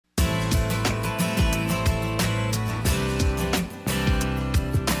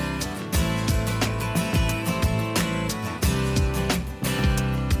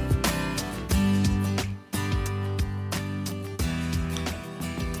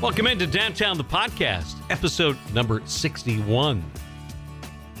Welcome into Downtown the Podcast, episode number 61.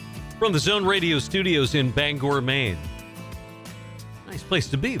 From the Zone Radio studios in Bangor, Maine. Nice place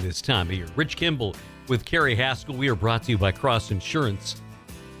to be this time of year. Rich Kimball with Carrie Haskell. We are brought to you by Cross Insurance,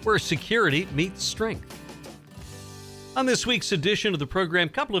 where security meets strength. On this week's edition of the program,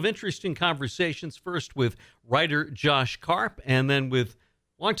 a couple of interesting conversations. First with writer Josh Karp, and then with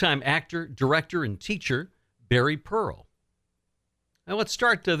longtime actor, director, and teacher Barry Pearl. Now let's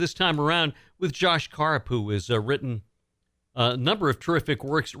start this time around with Josh Karp, who has written a number of terrific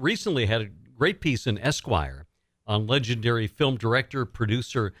works. Recently had a great piece in Esquire on legendary film director,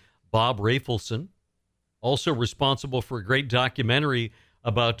 producer Bob Rafelson. Also responsible for a great documentary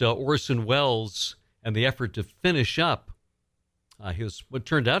about Orson Welles and the effort to finish up what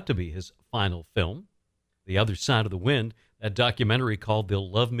turned out to be his final film, The Other Side of the Wind, that documentary called They'll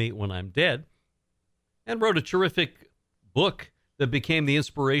Love Me When I'm Dead, and wrote a terrific book that became the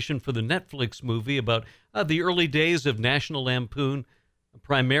inspiration for the Netflix movie about the early days of National Lampoon,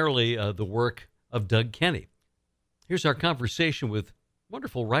 primarily the work of Doug Kenney. Here's our conversation with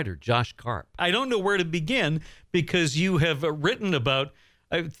wonderful writer Josh Karp. I don't know where to begin because you have written about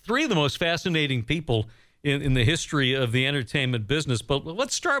three of the most fascinating people in the history of the entertainment business. But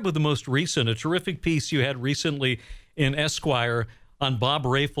let's start with the most recent, a terrific piece you had recently in Esquire on Bob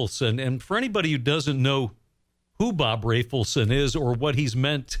Rafelson. And for anybody who doesn't know who Bob Rafelson is or what he's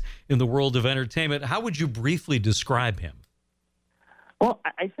meant in the world of entertainment, how would you briefly describe him? Well,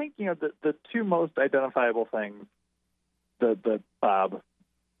 I think, the two most identifiable things that Bob,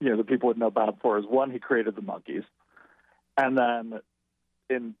 the people would know Bob for is, one, he created the Monkees. And then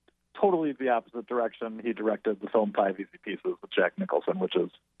in totally the opposite direction, he directed the film Five Easy Pieces with Jack Nicholson, which is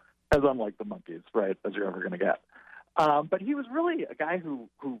as unlike the Monkees, right, as you're ever going to get. But he was really a guy who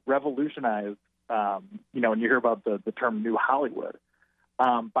revolutionized, when you hear about the term New Hollywood.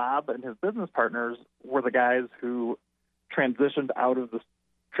 Bob and his business partners were the guys who transitioned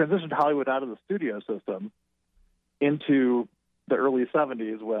Hollywood out of the studio system into the early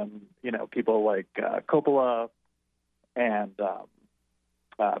 70s when, people like Coppola and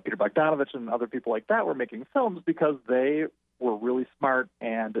Peter Bogdanovich and other people like that were making films because they were really smart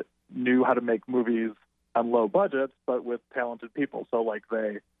and knew how to make movies on low budgets, but with talented people. So,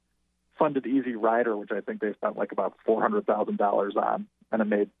 they funded Easy Rider, which I think they spent about $400,000 on, and it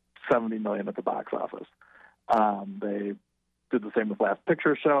made $70 million at the box office. They did the same with Last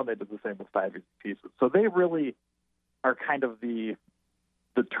Picture Show, and they did the same with Five Easy Pieces. So they really are kind of the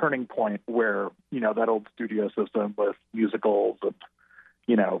turning point where, that old studio system with musicals and,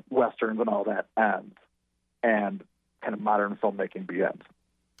 Westerns and all that ends, and kind of modern filmmaking begins.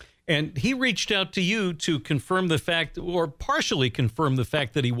 And he reached out to you to confirm the fact, or partially confirm the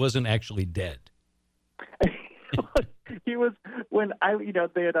fact, that he wasn't actually dead. He was, when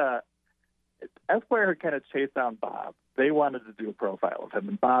they had Esquire had kind of chased down Bob. They wanted to do a profile of him,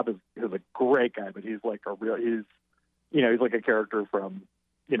 and Bob is a great guy, but he's like a character from,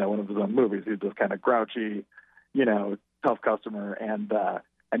 one of his own movies. He's just kind of grouchy, tough customer, and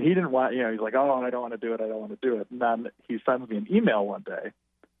he didn't want, he's like, oh, I don't want to do it. And then he sends me an email one day,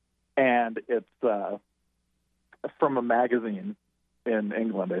 and it's from a magazine in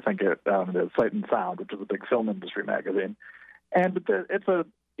England. I think it is Sight and Sound, which is a big film industry magazine. And it's a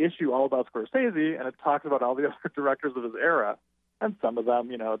issue all about Scorsese, and it talks about all the other directors of his era. And some of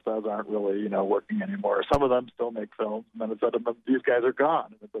them, it says aren't really, working anymore. Some of them still make films, and then it said these guys are gone.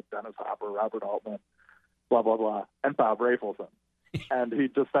 And it's like Dennis Hopper, Robert Altman, blah, blah, blah, and Bob Rafelson. And he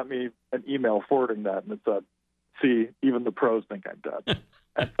just sent me an email forwarding that, and it said, see, even the pros think I'm dead.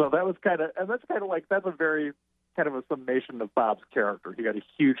 And so that's a very kind of a summation of Bob's character. He got a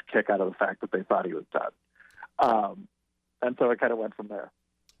huge kick out of the fact that they thought he was dead. And so it kind of went from there.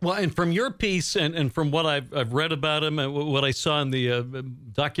 Well, and from your piece and from what I've read about him and what I saw in the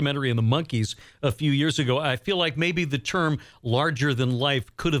documentary in the Monkees a few years ago, I feel like maybe the term larger than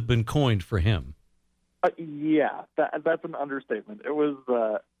life could have been coined for him. Yeah, that's an understatement. It was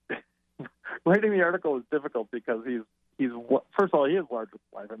writing the article was difficult because he's first of all, he is larger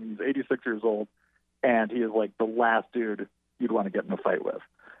than life. I mean, he's 86 years old, and he is like the last dude you'd want to get in a fight with.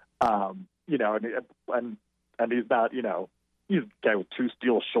 And he's not, he's a guy with two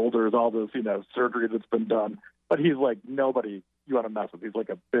steel shoulders, all this, surgery that's been done. But he's like nobody you want to mess with. He's like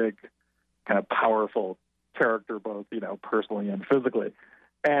a big, kind of powerful character, both, personally and physically.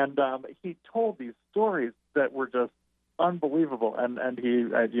 And he told these stories that were just unbelievable. And he,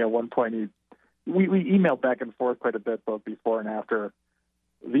 at one point, we emailed back and forth quite a bit, both before and after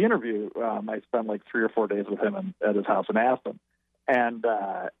the interview. I spent 3 or 4 days with him at his house in Aspen. And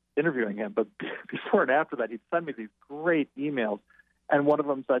interviewing him. But before and after that, he'd send me these great emails. And one of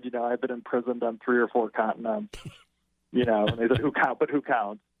them said, I've been imprisoned on 3 or 4 continents, and they said, who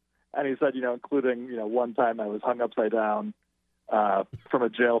counts? And he said, including, one time I was hung upside down from a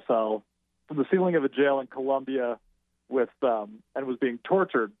jail cell, from the ceiling of a jail in Colombia and was being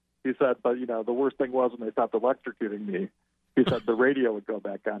tortured. He said, but, the worst thing was when they stopped electrocuting me, he said the radio would go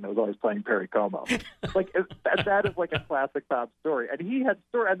back on. It was always playing Perry Como. That is like a classic Bob story. And he had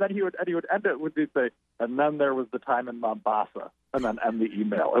story, and then he would end it with say, and then there was the time in Mombasa, and then end the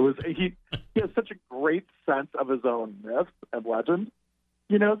email. It was he has such a great sense of his own myth and legend,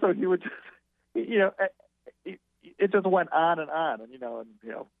 So he would, it just went on, and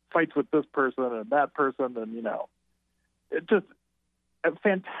fights with this person and that person, and it just. A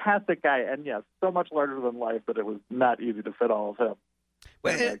fantastic guy, and yes, so much larger than life that it was not easy to fit all of him in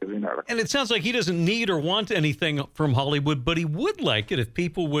a magazine article. And it sounds like he doesn't need or want anything from Hollywood, but he would like it if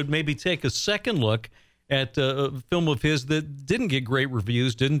people would maybe take a second look at a film of his that didn't get great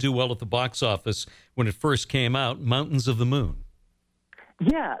reviews, didn't do well at the box office when it first came out, Mountains of the Moon.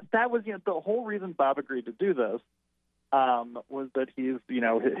 Yeah, that was the whole reason Bob agreed to do this was that he's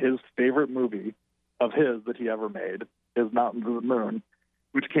his favorite movie of his that he ever made is Mountains of the Moon,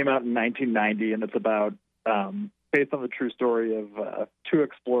 which came out in 1990, and it's about based on the true story of 2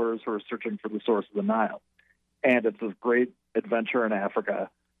 explorers who are searching for the source of the Nile, and it's this great adventure in Africa,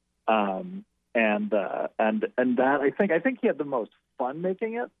 and that I think he had the most fun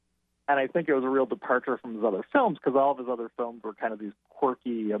making it, and I think it was a real departure from his other films because all of his other films were kind of these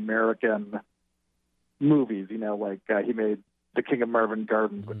quirky American movies, he made The King of Marvin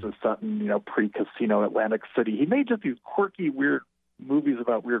Gardens, which is set in, pre-casino Atlantic City. He made just these quirky, weird movies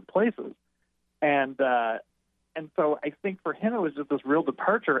about weird places. And so I think for him it was just this real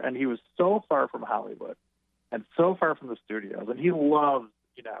departure, and he was so far from Hollywood and so far from the studios. And he loves,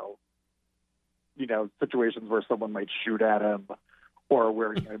 situations where someone might shoot at him or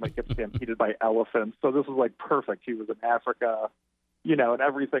where he might get stampeded by elephants. So this was perfect. He was in Africa, and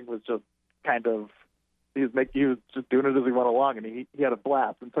everything was just kind of he was just doing it as he went along, and he had a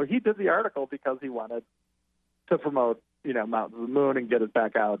blast. And so he did the article because he wanted to promote, Mountains of the Moon and get it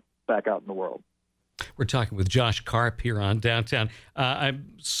back out in the world. We're talking with Josh Karp here on Downtown.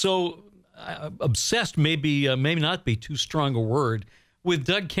 I'm so obsessed, maybe not be too strong a word, with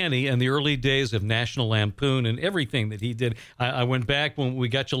Doug Kenney and the early days of National Lampoon and everything that he did. I went back when we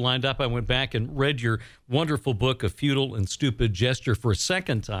got you lined up. I went back and read your wonderful book, A Futile and Stupid Gesture, for a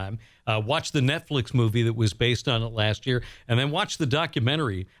second time. Watched the Netflix movie that was based on it last year, and then watched the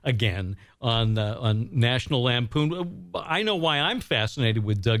documentary again on National Lampoon. I know why I'm fascinated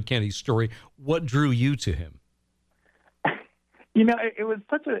with Doug Kenney's story. What drew you to him? It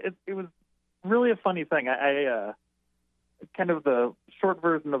was really a funny thing. I kind of the short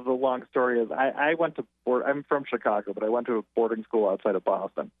version of the long story is I went to I'm from Chicago, but I went to a boarding school outside of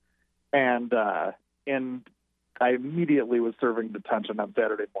Boston, and I immediately was serving detention on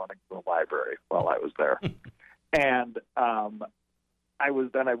Saturday morning in the library while I was there. And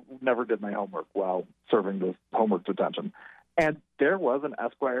I never did my homework while serving this homework detention. And there was an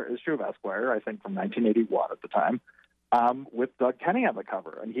Esquire issue of Esquire, I think from 1981 at the time, with Doug Kenney on the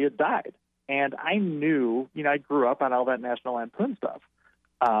cover, and he had died. And I knew, I grew up on all that National Lampoon stuff.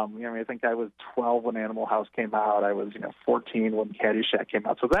 I think I was 12 when Animal House came out. I was, 14 when Caddyshack came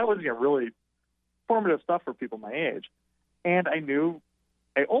out. So that was, really formative stuff for people my age. And I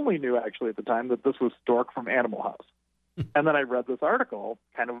only knew actually at the time that this was Stork from Animal House. And then I read this article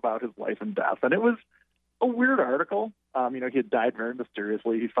kind of about his life and death. And it was a weird article. He had died very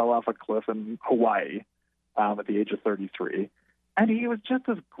mysteriously. He fell off a cliff in Hawaii at the age of 33. And he was just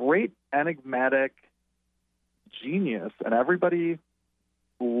this great, enigmatic genius, and everybody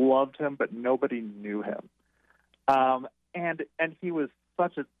loved him, but nobody knew him. And he was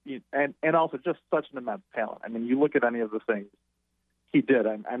such and also just such an immense talent. I mean, you look at any of the things he did.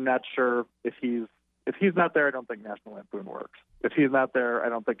 I'm not sure if he's not there. I don't think National Lampoon works. If he's not there, I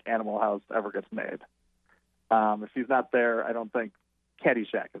don't think Animal House ever gets made. If he's not there, I don't think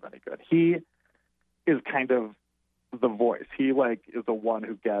Caddyshack is any good. He is kind of the voice. He is the one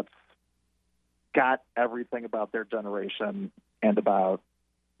who got everything about their generation and about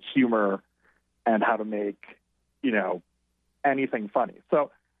humor and how to make, anything funny.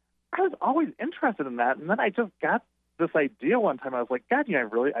 So I was always interested in that. And then I just got this idea one time. I was like, God,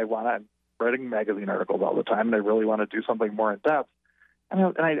 I'm writing magazine articles all the time, and I really want to do something more in depth.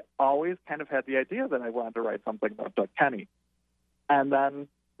 And I always kind of had the idea that I wanted to write something about Doug Kenney. And then,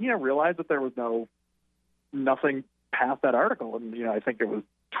 realized that there was nothing past that article. And, I think it was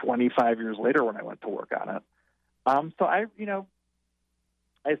 25 years later when I went to work on it. So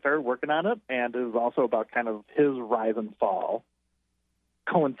I started working on it, and it was also about kind of his rise and fall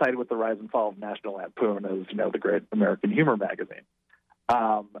coincided with the rise and fall of National Lampoon as, the great American humor magazine.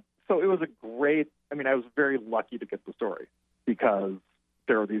 So it was a great, I was very lucky to get the story because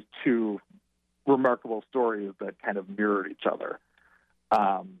there were these two remarkable stories that kind of mirrored each other.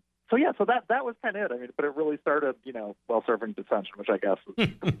 So that was kind of it. But it really started, well-serving dissension, which I guess is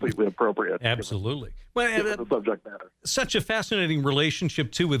completely appropriate. Absolutely. Given the subject matter. Such a fascinating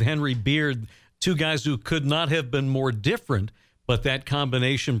relationship, too, with Henry Beard, two guys who could not have been more different, but that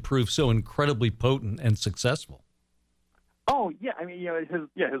combination proved so incredibly potent and successful. Oh, yeah. His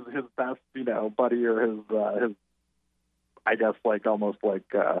best, buddy or his, I guess, almost work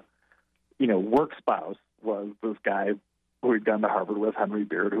spouse was this guy who he'd gone to Harvard with, Henry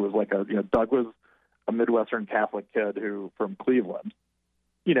Beard, who was Doug was a Midwestern Catholic kid from Cleveland,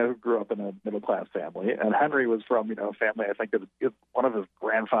 who grew up in a middle-class family. And Henry was from, a family, I think one of his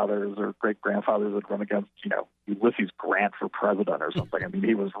grandfathers or great-grandfathers had run against, Ulysses Grant for president or something.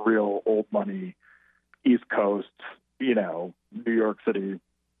 He was real old money, East Coast, New York City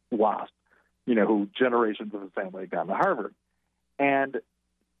wasp, who generations of his family had gone to Harvard. And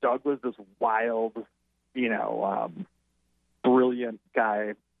Doug was this wild, brilliant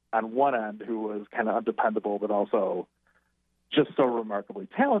guy on one end who was kind of undependable, but also just so remarkably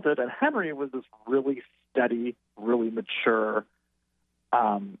talented. And Henry was this really steady, really mature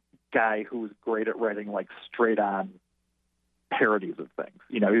guy who was great at writing straight on parodies of things.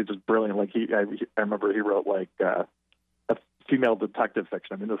 He was just brilliant. I remember he wrote a female detective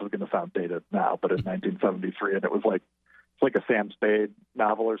fiction. This is going to sound dated now, but in 1973, and it was it's a Sam Spade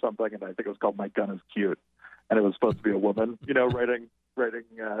novel or something, and I think it was called My Gun is Cute, and it was supposed to be a woman, writing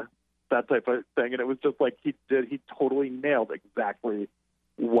that type of thing, and it was just he totally nailed exactly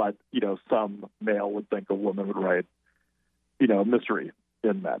what some male would think a woman would write, mystery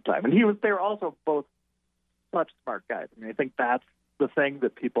in that time, and they were also both such smart guys. I think that's the thing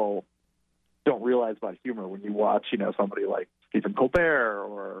that people don't realize about humor when you watch, somebody like Stephen Colbert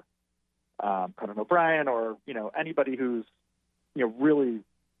or Conan O'Brien or, anybody who's, really,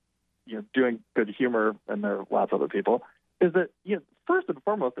 doing good humor, and there are lots of other people, is that, first and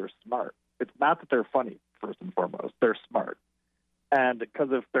foremost, they're smart. It's not that they're funny, first and foremost. They're smart. And because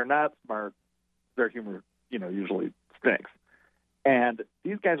if they're not smart, their humor, usually stinks. And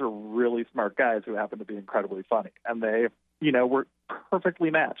these guys are really smart guys who happen to be incredibly funny. And they, were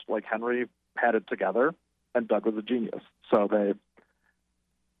perfectly matched. Henry had it together, and Doug was a genius. So they,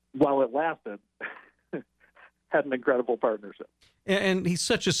 while it lasted, had an incredible partnership. And he's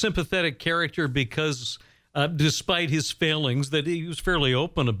such a sympathetic character because despite his failings that he was fairly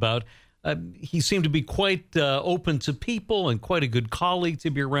open about, he seemed to be quite open to people and quite a good colleague to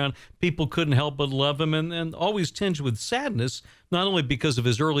be around. People couldn't help but love him, and always tinged with sadness, not only because of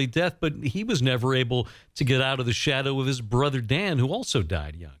his early death, but he was never able to get out of the shadow of his brother Dan, who also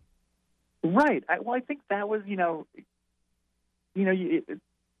died young. Right. I think that was, if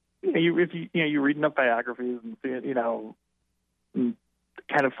you read enough biographies and see it, and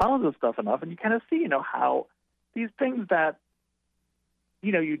kind of follow this stuff enough, and you kind of see, how these things that,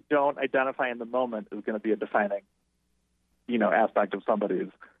 you don't identify in the moment is going to be a defining, aspect of somebody's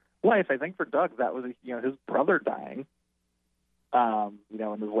life. I think for Doug, that was, his brother dying, in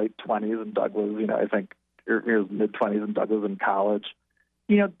his late 20s, and Doug was, I think, in his mid-20s, and Doug was in college.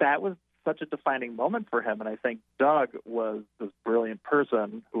 That was such a defining moment for him. And I think Doug was this brilliant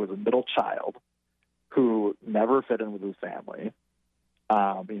person who was a middle child who never fit in with his family.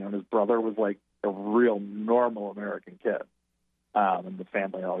 And his brother was a real normal American kid. And the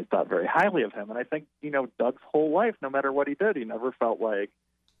family always thought very highly of him. And I think, Doug's whole life, no matter what he did, he never felt like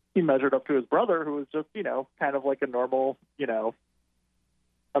he measured up to his brother, who was just, kind of like a normal,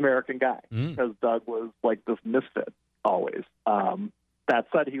 American guy. Because Doug was this misfit always. That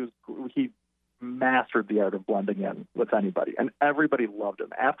said, he mastered the art of blending in with anybody, and everybody loved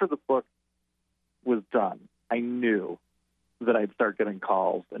him. After the book was done, I knew that I'd start getting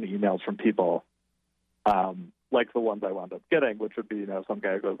calls and emails from people, like the ones I wound up getting, which would be, some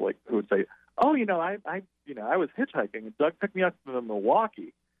guy who would say, "Oh, I was hitchhiking, and Doug picked me up from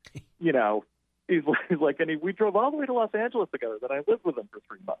Milwaukee." He's like, and we drove all the way to Los Angeles together. Then I lived with him for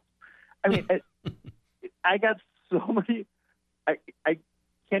 3 months. I got so many. I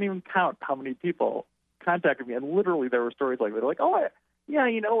can't even count how many people contacted me, and literally there were stories like that. Like, "Oh, I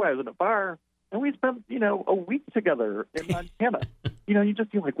was in a bar, and we spent, a week together in Montana."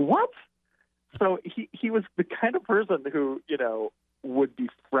 You're like, "What?" So he was the kind of person who, would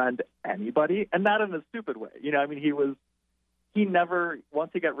befriend anybody, and not in a stupid way. He never,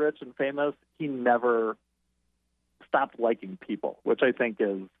 once he got rich and famous, he never stopped liking people, which I think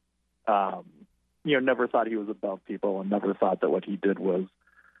is, never thought he was above people and never thought that what he did was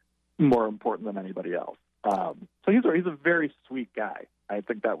more important than anybody else. So he's a very sweet guy. I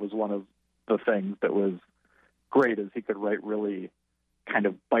think that was one of the things that was great, is he could write really kind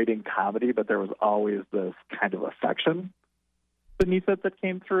of biting comedy, but there was always this kind of affection beneath it that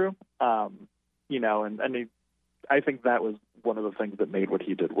came through. I think that was one of the things that made what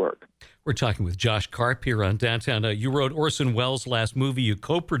he did work. We're talking with Josh Karp here on Downtown. You wrote Orson Welles' last movie. You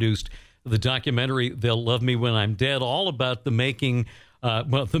co-produced the documentary They'll Love Me When I'm Dead, all about the making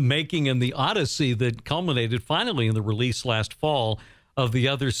and the odyssey that culminated finally in the release last fall of The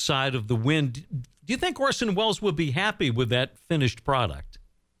Other Side of the Wind. Do you think Orson Welles would be happy with that finished product?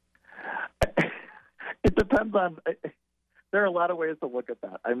 It depends on. There are a lot of ways to look at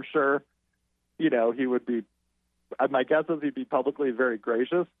that. I'm sure, he would be. My guess is he'd be publicly very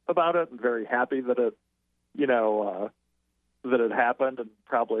gracious about it and very happy that it, that it happened, and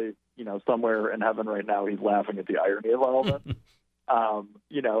probably, somewhere in heaven right now he's laughing at the irony of all of it. And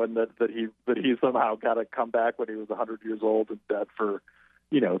that he somehow got to come back when he was 100 years old and dead for,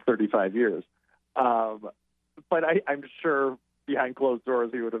 35 years. But I'm sure behind closed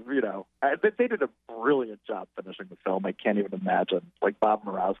doors he would have, they did a brilliant job finishing the film. I can't even imagine, like Bob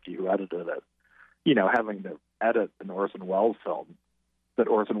Murawski, who edited it, having to edit an Orson Welles film that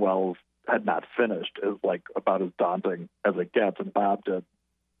Orson Welles had not finished is like about as daunting as it gets. And Bob did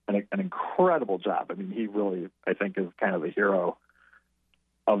an incredible job. I mean, he really, I think, is kind of the hero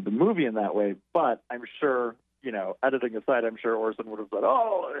of the movie in that way. But I'm sure, editing aside, I'm sure Orson would have said,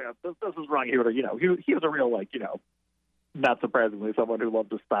 "Oh, yeah, this is wrong." He would have, he was a real, not surprisingly, someone who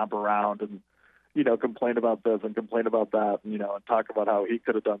loved to stomp around and, complain about this and complain about that, and talk about how he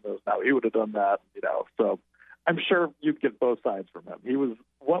could have done this, how he would have done that, So I'm sure you'd get both sides from him. He was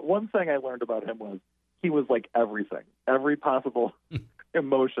one thing I learned about him was he was like everything, every possible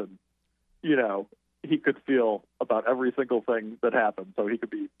emotion, he could feel about every single thing that happened. So he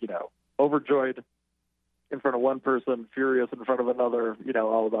could be, overjoyed in front of one person, furious in front of another,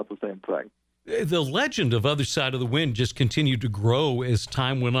 all about the same thing. The legend of Other Side of the Wind just continued to grow as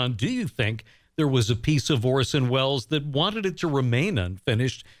time went on. Do you think there was a piece of Orson Welles that wanted it to remain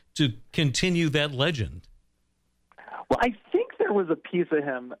unfinished to continue that legend? Well, I think there was a piece of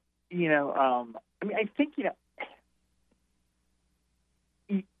him, I think,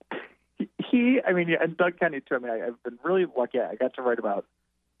 and Doug Kennedy too. I've been really lucky. I got to write about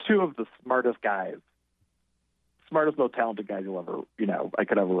two of the smartest, most talented guys I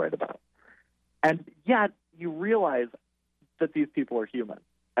could ever write about. And yet you realize that these people are human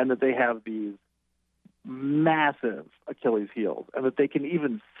and that they have these massive Achilles heels and that they can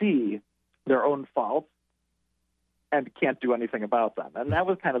even see their own faults and can't do anything about them. And that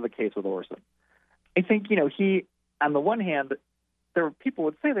was kind of the case with Orson. I think, he, on the one hand, there were people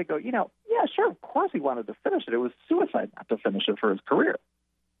would say, they go, yeah, sure, of course he wanted to finish it. It was suicide not to finish it for his career.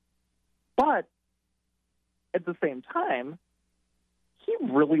 But at the same time, he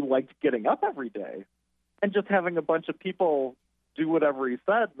really liked getting up every day and just having a bunch of people do whatever he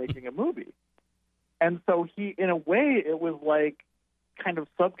said, making a movie. And so he, in a way, it was like kind of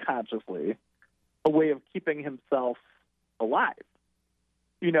subconsciously a way of keeping himself alive.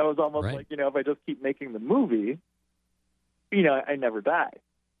 It was almost right. Like, if I just keep making the movie, I never die.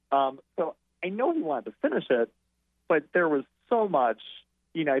 So I know he wanted to finish it, but there was so much,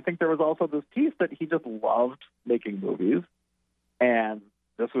 I think there was also this piece that he just loved making movies, and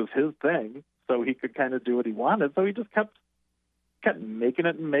this was his thing, so he could kind of do what he wanted. So he just kept making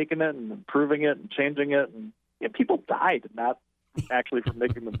it and improving it and changing it. And people died, not actually from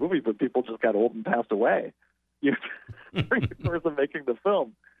making the movie, but people just got old and passed away during the course of making the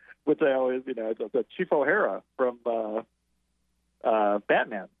film, which I always, the Chief O'Hara from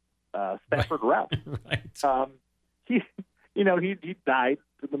Batman, Stafford Rep. Right. He died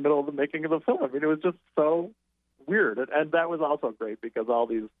in the middle of the making of the film. It was just so weird. And that was also great because all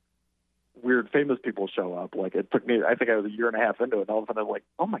these weird famous people show up. Like, it took me, I think I was a year and a half into it, and all of a sudden I'm like,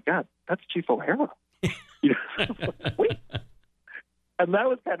 oh my God, that's Chief O'Hara. Wait. And that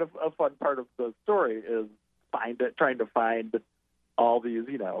was kind of a fun part of the story, is trying to find all these,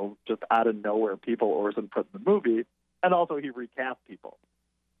 just out of nowhere people Orson put in the movie. And also he recast people.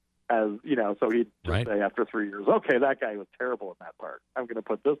 As, so he'd just say after 3 years, okay, that guy was terrible in that part. I'm going to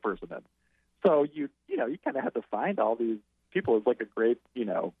put this person in. So you kind of had to find all these people. It's like a great,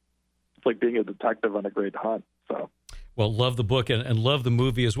 it's like being a detective on a great hunt. So. Well, love the book and love the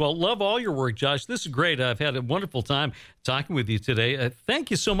movie as well. Love all your work, Josh. This is great. I've had a wonderful time talking with you today. Thank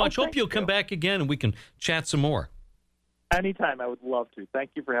you so much. Hope you'll come back again and we can chat some more. Anytime. I would love to.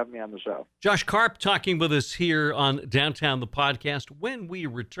 Thank you for having me on the show. Josh Karp talking with us here on Downtown the Podcast. When we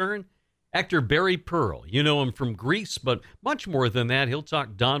return, Actor Barry Pearl. You know him from Grease, but much more than that. He'll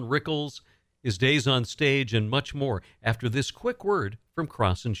talk Don Rickles, his days on stage, and much more after this quick word from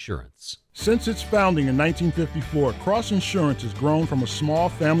Cross Insurance. Since its founding in 1954, Cross Insurance has grown from a small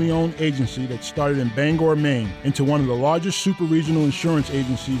family-owned agency that started in Bangor, Maine, into one of the largest super-regional insurance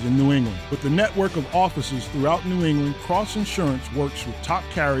agencies in New England. With the network of offices throughout New England, Cross Insurance works with top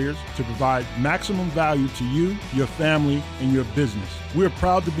carriers to provide maximum value to you, your family, and your business. We are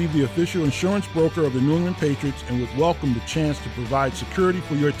proud to be the official insurance broker of the New England Patriots and would welcome the chance to provide security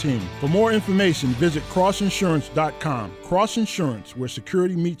for your team. For more information, visit crossinsurance.com. Cross Insurance, where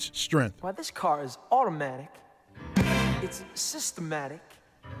security meets strength. Why, this car is automatic. It's systematic.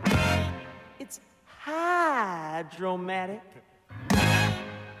 It's hydromatic.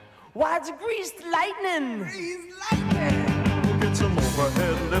 Why, it's greased lightning. Greased lightning. We'll get some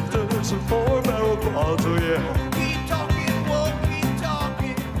overhead lifters and 4-barrel quads, oh yeah. Keep talking, won't keep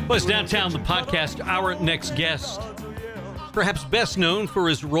talking. Plus, Downtown, the podcast, our next guest, perhaps best known for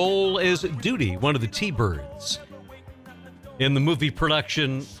his role as Duty, one of the T-Birds, in the movie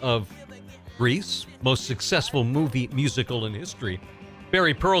production of Grease, most successful movie musical in history.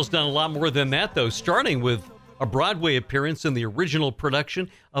 Barry Pearl's done a lot more than that, though, starting with a Broadway appearance in the original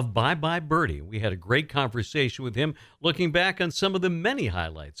production of Bye Bye Birdie. We had a great conversation with him, looking back on some of the many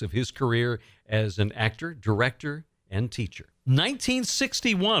highlights of his career as an actor, director, and teacher.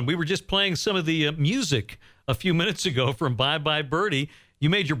 1961, we were just playing some of the music a few minutes ago from Bye Bye Birdie. You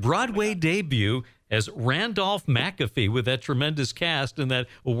made your Broadway debut as Randolph McAfee with that tremendous cast and that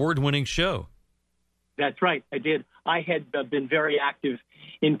award-winning show. That's right, I did. I had been very active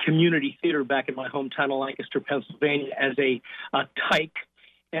in community theater back in my hometown of Lancaster, Pennsylvania, as a tyke,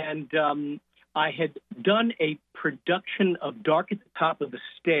 and I had done a production of Dark at the Top of the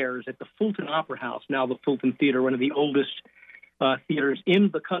Stairs at the Fulton Opera House, now the Fulton Theater, one of the oldest theaters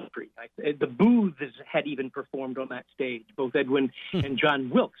in the country. The Booths had even performed on that stage, both Edwin and John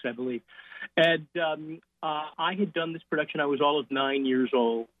Wilkes, I believe. And I had done this production. I was all of 9 years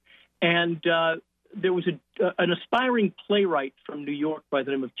old. And there was an aspiring playwright from New York by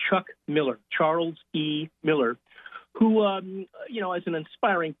the name of Chuck Miller, Charles E. Miller, who, as an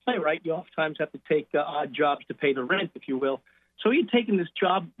aspiring playwright, you oftentimes have to take odd jobs to pay the rent, if you will. So he had taken this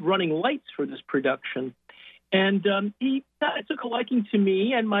job running lights for this production. And he took a liking to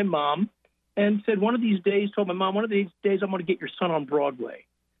me and my mom and said, told my mom, one of these days I'm going to get your son on Broadway.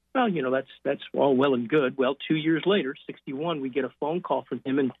 Well, that's all well and good. Well, 2 years later, 61, we get a phone call from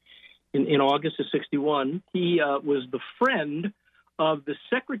him. And in August of 61, he was the friend of the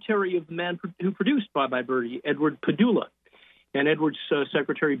secretary of the man who produced Bye Bye Birdie, Edward Padula. And Edward's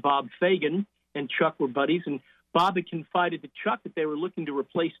secretary, Bob Fagan, and Chuck were buddies. And Bob had confided to Chuck that they were looking to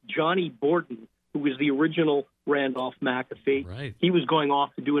replace Johnny Borden, who was the original Randolph McAfee. Right. He was going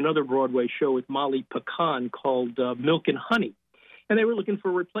off to do another Broadway show with Molly Pecan called Milk and Honey. And they were looking for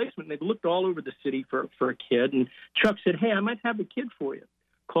a replacement. They'd looked all over the city for a kid. And Chuck said, hey, I might have a kid for you.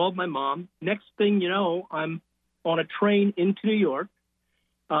 Called my mom. Next thing you know, I'm on a train into New York.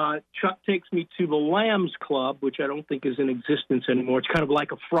 Chuck takes me to the Lambs Club, which I don't think is in existence anymore. It's kind of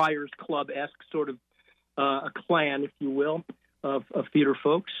like a Friars Club-esque sort of a clan, if you will, of theater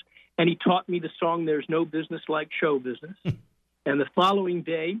folks. And he taught me the song, There's No Business Like Show Business. And the following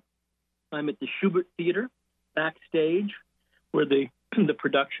day, I'm at the Schubert Theater backstage where the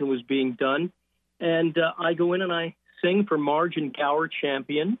production was being done. And I go in and I sing for Marge and Gower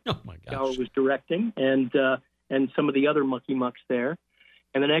Champion. Oh, my gosh. Gower was directing, and some of the other mucky mucks there.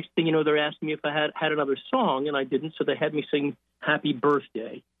 And the next thing you know, they're asking me if I had another song, and I didn't, so they had me sing Happy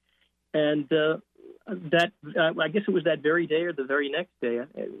Birthday. And I guess it was that very day or the very next day.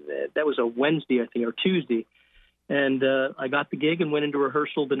 That was a Wednesday, I think, or Tuesday. And I got the gig and went into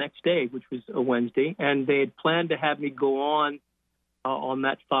rehearsal the next day, which was a Wednesday. And they had planned to have me go on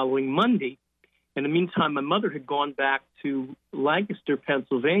that following Monday. In the meantime, my mother had gone back to Lancaster,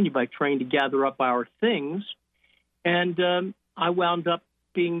 Pennsylvania by train to gather up our things. And I wound up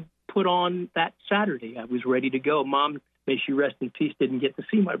being put on that Saturday. I was ready to go. Mom, may she rest in peace, didn't get to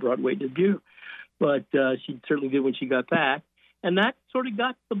see my Broadway debut. But she certainly did when she got back. And that sort of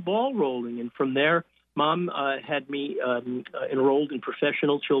got the ball rolling. And from there, Mom had me enrolled in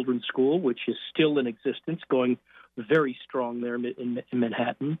professional children's school, which is still in existence, going very strong there in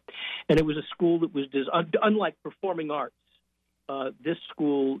Manhattan. And it was a school that was, unlike performing arts, this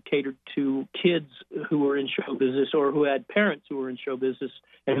school catered to kids who were in show business or who had parents who were in show business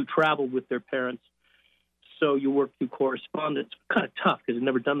and who traveled with their parents. So you work through correspondence. Kind of tough because I'd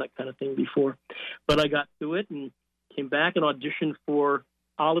never done that kind of thing before. But I got through it and came back and auditioned for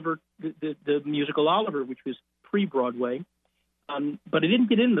Oliver, the musical Oliver, which was pre-Broadway. But I didn't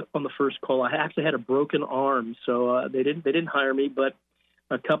get in on the first call. I actually had a broken arm, so they didn't hire me. But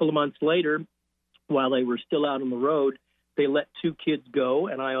a couple of months later, while they were still out on the road, they let 2 kids go,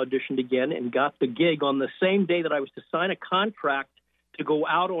 and I auditioned again and got the gig on the same day that I was to sign a contract to go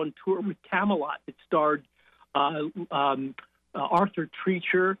out on tour with Camelot. It starred Arthur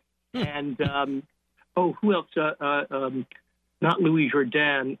Treacher and who else? Not Louis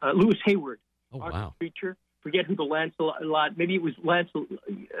Jourdan, Louis Hayward. Oh, Arthur wow. Treacher. Forget who the Lancelot. Maybe it was Lancelot.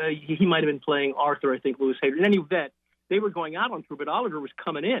 He might have been playing Arthur. I think Louis Hayward. In any event, they were going out on tour, but Oliver was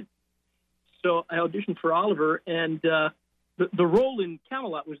coming in. So I auditioned for Oliver, and the role in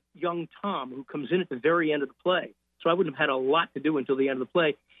Camelot was young Tom, who comes in at the very end of the play. So I wouldn't have had a lot to do until the end of the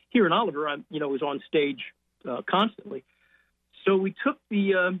play. Here in Oliver, I was on stage constantly. So we took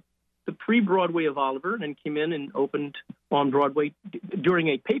the pre-Broadway of Oliver and then came in and opened on Broadway during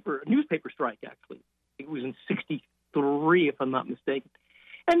a newspaper strike, actually. It was in '63, if I'm not mistaken.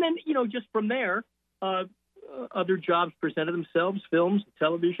 And then, just from there, other jobs presented themselves, films,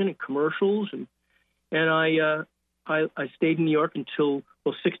 television, and commercials. And I stayed in New York until,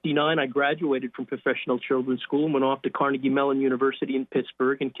 '69. I graduated from Professional Children's School and went off to Carnegie Mellon University in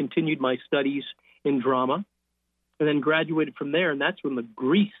Pittsburgh and continued my studies in drama. And then graduated from there, and that's when the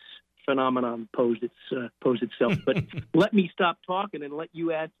Grease phenomenon posed itself. But let me stop talking and let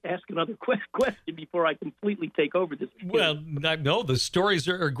you ask another question before I completely take over this. Well, no, the stories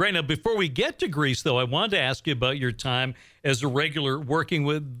are great. Now, before we get to Grease, though, I wanted to ask you about your time as a regular working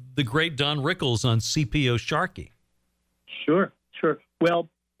with the great Don Rickles on CPO Sharkey. Sure. Well,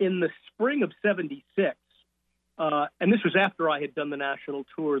 in the spring of '76, and this was after I had done the national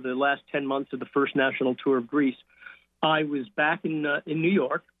tour, the last 10 months of the first national tour of Grease, I was back in New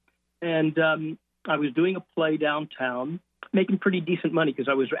York. And I was doing a play downtown, making pretty decent money because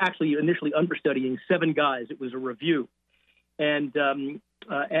I was actually initially understudying 7 guys. It was a review. And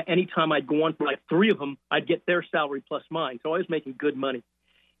anytime I'd go on for like 3 of them, I'd get their salary plus mine. So I was making good money.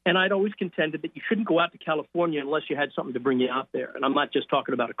 And I'd always contended that you shouldn't go out to California unless you had something to bring you out there. And I'm not just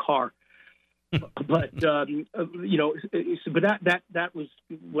talking about a car. But, but that was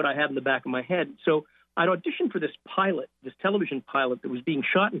what I had in the back of my head. So I'd auditioned for this television pilot that was being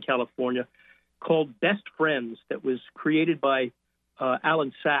shot in California called Best Friends, that was created by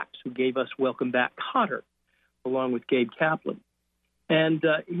Alan Sachs, who gave us Welcome Back, Kotter, along with Gabe Kaplan. And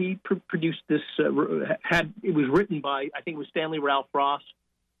he produced this, it was written by, I think it was Stanley Ralph Ross,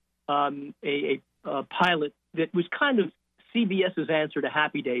 a pilot that was kind of CBS's answer to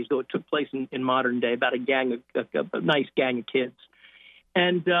Happy Days, though it took place in modern day, about a nice gang of kids.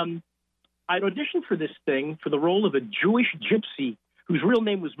 And I'd auditioned for this thing for the role of a Jewish gypsy whose real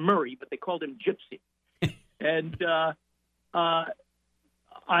name was Murray, but they called him Gypsy. And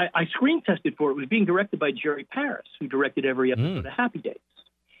I screen tested for it. It was being directed by Jerry Paris, who directed every episode of Happy Days,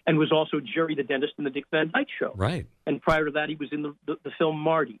 and was also Jerry the dentist in the Dick Van Dyke Show. Right. And prior to that, he was in the film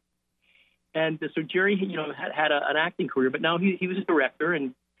Marty. And so Jerry, had an acting career, but now he was a director,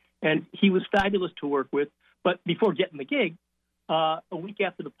 and he was fabulous to work with. But before getting the gig, a week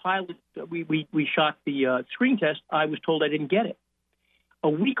after the pilot, we shot the screen test, I was told I didn't get it. A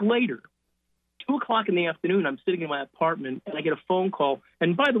week later, 2:00 in the afternoon, I'm sitting in my apartment, and I get a phone call.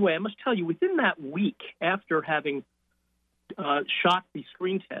 And by the way, I must tell you, within that week after having shot the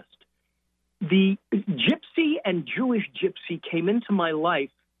screen test, the gypsy and Jewish gypsy came into my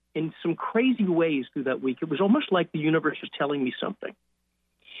life in some crazy ways through that week. It was almost like the universe was telling me something.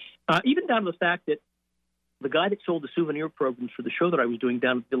 Even down to the fact that the guy that sold the souvenir programs for the show that I was doing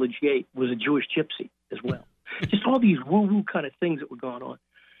down at Village Gate was a Jewish gypsy as well. Just all these woo-woo kind of things that were going on.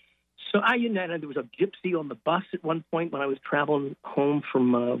 So there was a gypsy on the bus at one point when I was traveling home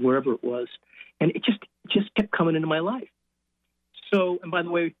from wherever it was, and it just kept coming into my life. So, and by the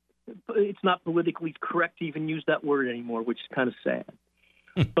way, it's not politically correct to even use that word anymore, which is kind of sad.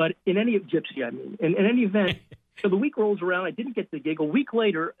 But in any event, so the week rolls around. I didn't get the gig. A week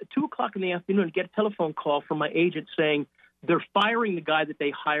later, 2:00 in the afternoon, I get a telephone call from my agent saying they're firing the guy that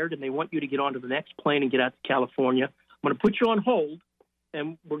they hired, and they want you to get onto the next plane and get out to California. I'm going to put you on hold,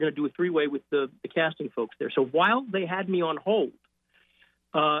 and we're going to do a 3-way with the casting folks there. So while they had me on hold,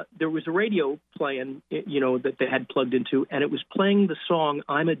 there was a radio playing, that they had plugged into, and it was playing the song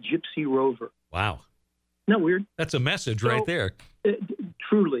 "I'm a Gypsy Rover." Wow. Isn't that weird? That's a message right there.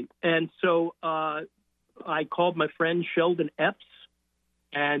 Truly. And so I called my friend Sheldon Epps,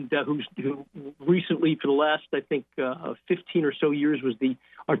 and who recently, for the last, I think, 15 or so years, was the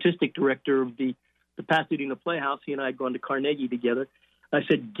artistic director of the Pasadena Playhouse. He and I had gone to Carnegie together. I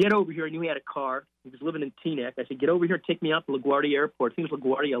said, get over here. I knew he had a car. He was living in Teaneck. I said, get over here, take me out to LaGuardia Airport. I think it was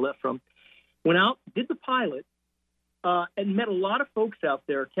LaGuardia I left from. Went out, did the pilot, and met a lot of folks out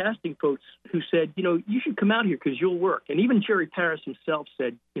there, casting folks, who said, you should come out here because you'll work. And even Jerry Paris himself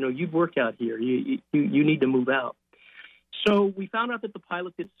said, you'd work out here. You need to move out. So we found out that the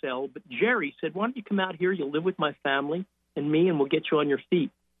pilot did sell, but Jerry said, why don't you come out here? You'll live with my family and me, and we'll get you on your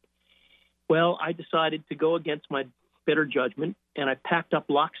feet. Well, I decided to go against my better judgment, and I packed up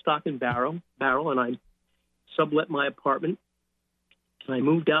lock, stock, and barrel, and I sublet my apartment, and I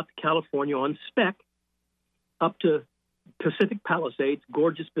moved out to California on spec up to Pacific Palisades,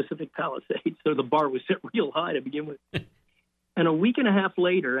 gorgeous Pacific Palisades. So the bar was set real high to begin with. And a week and a half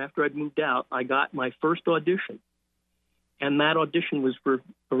later, after I'd moved out, I got my first audition. And that audition was for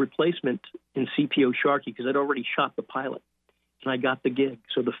a replacement in CPO Sharkey because I'd already shot the pilot. And I got the gig.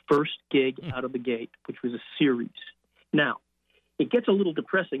 So the first gig out of the gate, which was a series. Now, it gets a little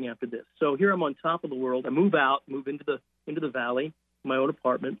depressing after this. So here I'm on top of the world. I move into the valley, my own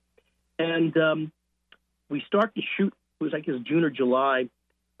apartment. And we start to shoot. It was, I guess, June or July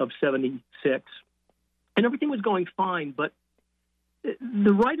of 76. And everything was going fine, but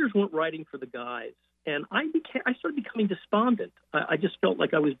the writers weren't writing for the guys. And I started becoming despondent. I just felt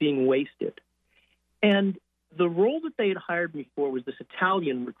like I was being wasted. And the role that they had hired me for was this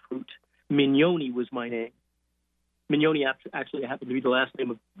Italian recruit. Mignoni was my name. Mignoni actually happened to be the last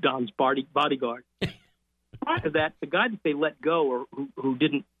name of Don's bodyguard. Prior to that, the guy that they let go, or who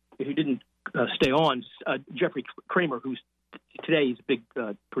didn't stay on, Jeffrey Kramer, who's today he's a big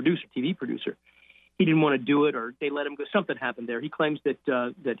TV producer. He didn't want to do it, or they let him go. Something happened there. He claims that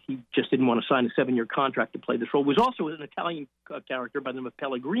he just didn't want to sign a 7-year contract to play this role. It was also an Italian character by the name of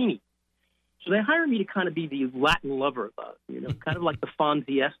Pellegrini. So they hired me to kind of be the Latin lover, kind of like the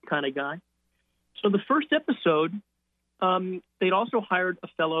Fonzie-esque kind of guy. So the first episode, they'd also hired a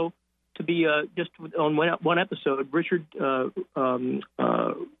fellow to be just on one episode, Richard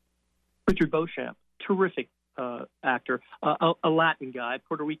Beauchamp, terrific actor, a Latin guy,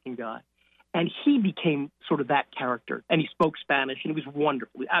 Puerto Rican guy. And he became sort of that character, and he spoke Spanish, and it was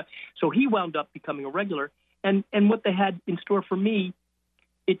wonderful. So he wound up becoming a regular, and what they had in store for me,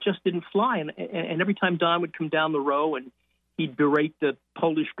 it just didn't fly. And every time Don would come down the row, and he'd berate the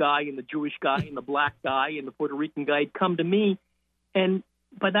Polish guy and the Jewish guy and the black guy and the Puerto Rican guy, he'd come to me, and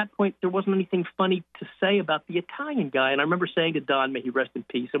by that point, there wasn't anything funny to say about the Italian guy. And I remember saying to Don, may he rest in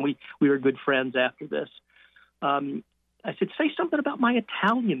peace, and we were good friends after this. I said, say something about my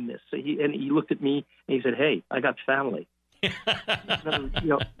Italianness. And he looked at me and he said, hey, I got family. you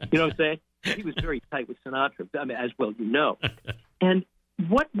know what I'm saying? He was very tight with Sinatra, as well you know. And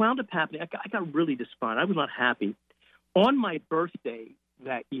what wound up happening, I got really despondent. I was not happy. On my birthday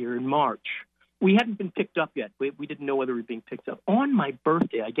that year in March, we hadn't been picked up yet. We didn't know whether we were being picked up. On my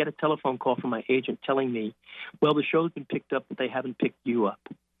birthday, I get a telephone call from my agent telling me, well, the show's been picked up, but they haven't picked you up.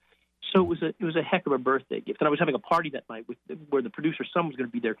 So it was a heck of a birthday gift. And I was having a party that night where the producer's son was going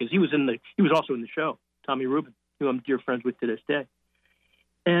to be there because he was also in the show, Tommy Rubin, who I'm dear friends with to this day.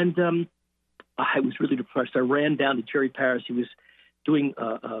 And I was really depressed. I ran down to Jerry Paris. He was doing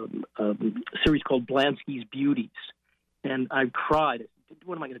a series called Blansky's Beauties. And I cried. I said,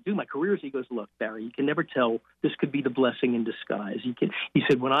 what am I going to do? My career is, he goes, look, Barry, you can never tell. This could be the blessing in disguise. He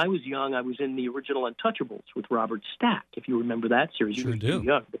said, when I was young, I was in the original Untouchables with Robert Stack, if you remember that series. Sure do.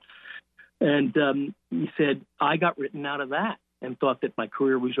 Young. And he said, I got written out of that and thought that my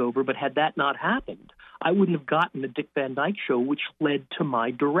career was over. But had that not happened, I wouldn't have gotten the Dick Van Dyke Show, which led to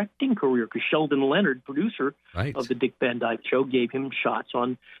my directing career, because Sheldon Leonard, producer of the Dick Van Dyke Show, gave him shots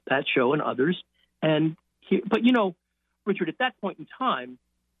on that show and others. But Richard, at that point in time,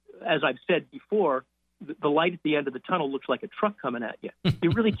 as I've said before, the light at the end of the tunnel looks like a truck coming at you.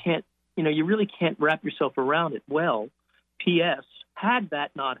 You really can't wrap yourself around it. Well, P.S., had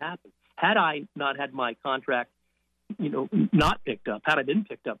that not happened, had I not had my contract, not picked up, had I been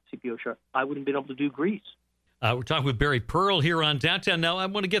picked up at CPO Shark, I wouldn't have been able to do Grease. We're talking with Barry Pearl here on Downtown. Now, I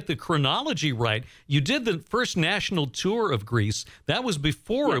want to get the chronology right. You did the first national tour of Grease. That was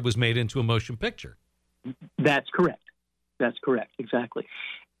before it was made into a motion picture. That's correct. Exactly.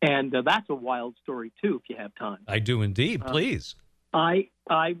 And that's a wild story, too, if you have time. I do indeed. Please. I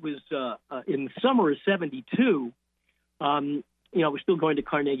was in the summer of 72, I was still going to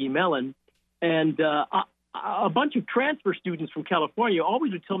Carnegie Mellon, and a bunch of transfer students from California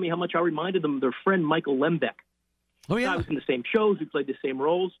always would tell me how much I reminded them of their friend Michael Lembeck. Oh, yeah. I was in the same shows. We played the same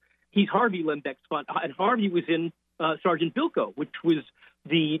roles. He's Harvey Lembeck's son, and Harvey was in Sergeant Bilko, which was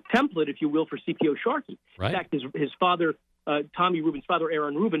the template, if you will, for CPO Sharkey. Right. In fact, his father, Tommy Rubin's father,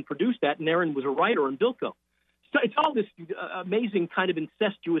 Aaron Rubin, produced that, and Aaron was a writer on Bilko. So it's all this amazing kind of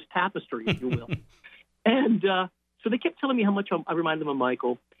incestuous tapestry, if you will. And so they kept telling me how much I reminded them of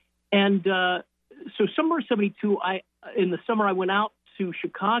Michael. And so summer of 72, in the summer I went out to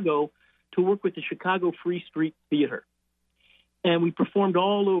Chicago to work with the Chicago Free Street Theater. And we performed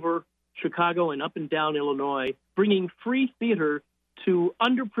all over Chicago and up and down Illinois, bringing free theater to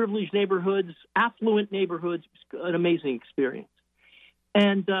underprivileged neighborhoods, affluent neighborhoods. It was an amazing experience.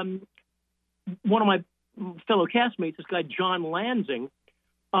 And one of my fellow castmates, this guy John Lansing,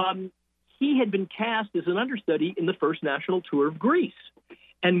 he had been cast as an understudy in the first national tour of Grease.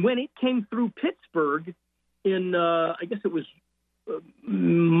 And when it came through Pittsburgh in, I guess it was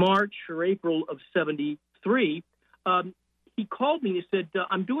March or April of 73, he called me and he said,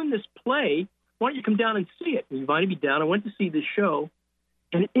 I'm doing this play. Why don't you come down and see it? He invited me down. I went to see this show.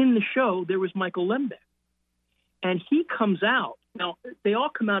 And in the show, there was Michael Lembeck. And he comes out. Now, they all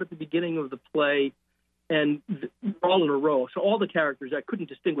come out at the beginning of the play, and all in a row. So all the characters, I couldn't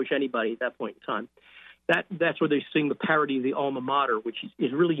distinguish anybody at that point in time. That's where they sing the parody of the Alma Mater, which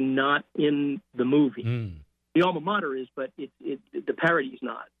is really not in the movie. Mm. The Alma Mater is, but the parody is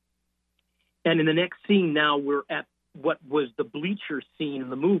not. And in the next scene now, we're at what was the bleacher scene in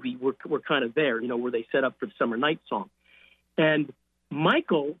the movie. We're kind of there, where they set up for the Summer Night Song. And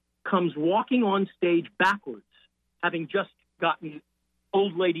Michael comes walking on stage backwards, having just gotten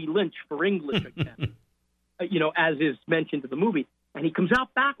Old Lady Lynch for English again, as is mentioned in the movie. And he comes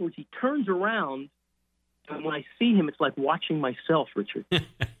out backwards, he turns around, and when I see him, it's like watching myself, Richard.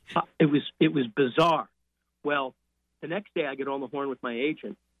 It was bizarre. Well, the next day I get on the horn with my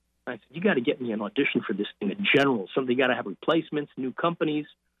agent. I said, you got to get me an audition for this thing in general. Something, you got to have replacements, new companies.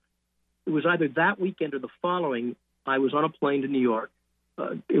 It was either that weekend or the following. I was on a plane to New York.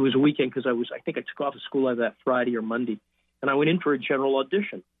 It was a weekend because I think I took off of school either that Friday or Monday. And I went in for a general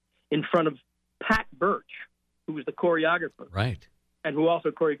audition in front of Pat Birch, who was the choreographer. Right. And who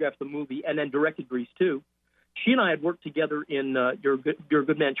also choreographed the movie and then directed Grease 2. She and I had worked together in Your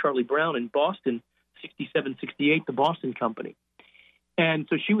Good Man, Charlie Brown in Boston, 67, 68, the Boston Company. And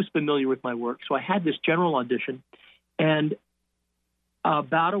so she was familiar with my work. So I had this general audition. And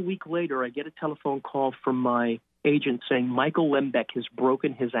about a week later, I get a telephone call from my agent saying Michael Lembeck has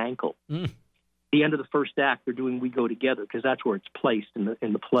broken his ankle. Mm. The end of the first act, they're doing We Go Together because that's where it's placed in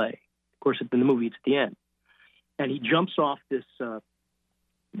the play. Of course, in the movie, it's at the end. And he jumps off this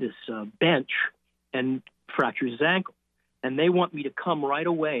bench and fractures his ankle. And they want me to come right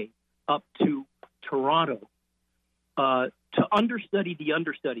away up to Toronto to understudy the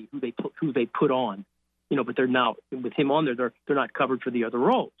understudy who they put on. But they're now, with him on there, they're not covered for the other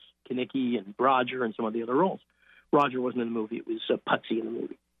roles, Kenickie and Roger and some of the other roles. Roger wasn't in the movie. It was Putsy in the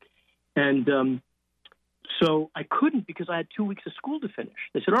movie. And so I couldn't because I had 2 weeks of school to finish.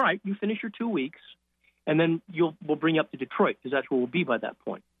 They said, all right, you finish your 2 weeks, and then we'll bring you up to Detroit because that's where we'll be by that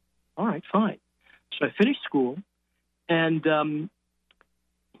point. All right, fine. So I finished school, and,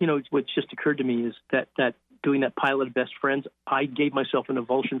 what just occurred to me is that doing that pilot of Best Friends, I gave myself an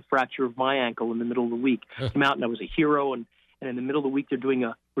avulsion fracture of my ankle in the middle of the week. I came out and I was a hero, and in the middle of the week we're doing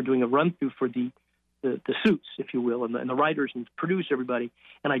a run-through for the suits, if you will, and the writers and produce everybody.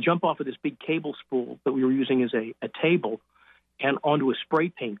 And I jump off of this big cable spool that we were using as a table and onto a spray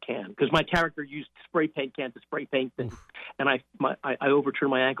paint can because my character used spray paint can to spray paint things. And I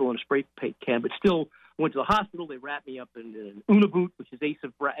overturned my ankle on a spray paint can, but still went to the hospital. They wrapped me up in an Uniboot, which is ace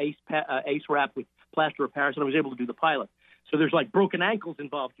wrap with plaster of Paris, and I was able to do the pilot. So there's like broken ankles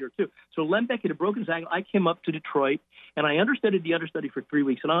involved here too. So Lembeck had a broken his ankle. I came up to Detroit and I understudied the understudy for 3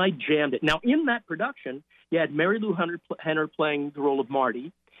 weeks and I jammed it. Now in that production, you had Mary Lou Henner playing the role of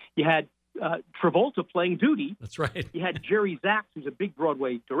Marty. You had Travolta playing Duty. That's right. You had Jerry Zaks, who's a big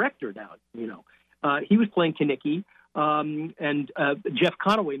Broadway director now. He was playing Kenickie. And Jeff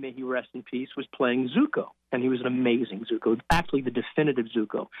Conaway, may he rest in peace, was playing Zuko, and he was an amazing Zuko, actually the definitive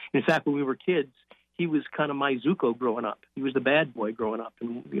Zuko. In fact, when we were kids, he was kind of my Zuko growing up. He was the bad boy growing up,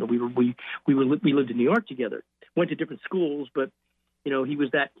 and we lived in New York together, went to different schools, but he was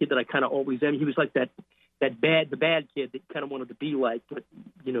that kid that I kind of always am. He was like the bad kid that kind of wanted to be like, but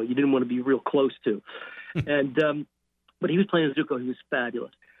you didn't want to be real close to, and but he was playing Zuko. He was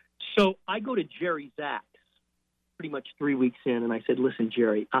fabulous. So I go to Jerry Zaks pretty much 3 weeks in, and I said, listen,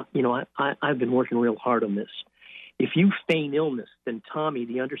 Jerry, I've been working real hard on this. If you feign illness, then Tommy,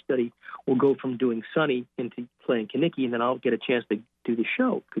 the understudy, will go from doing Sonny into playing Kenickie, and then I'll get a chance to do the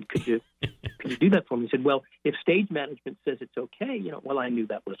show. Could you do that for me? He said, well, if stage management says it's okay, well, I knew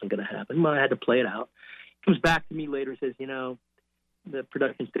that wasn't going to happen. Well, I had to play it out. He comes back to me later and says, the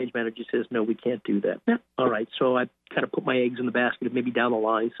production stage manager says, no, we can't do that. Yeah, all right. So I kind of put my eggs in the basket of maybe down the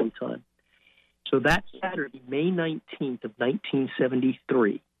line sometime. So that Saturday, May 19th of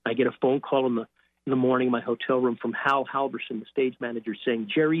 1973, I get a phone call in the morning in my hotel room from Hal Halverson, the stage manager, saying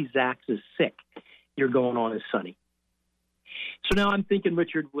Jerry Zaks is sick. you're going on as Sonny. So now I'm thinking,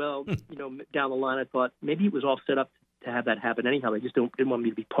 Richard, well, down the line, I thought maybe it was all set up to have that happen anyhow. They just didn't want me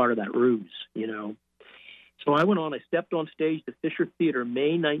to be part of that ruse, So I went on. I stepped on stage at Fisher Theater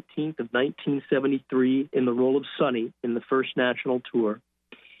May 19th of 1973 in the role of Sonny in the first national tour.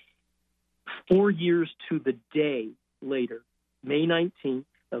 4 years to the day later, May 19th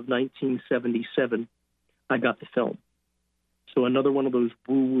of 1977, I got the film. So another one of those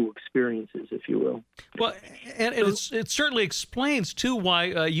woo-woo experiences, if you will. Well, and it certainly explains, too,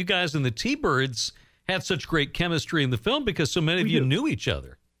 why you guys in the T-Birds had such great chemistry in the film, because so many of you knew each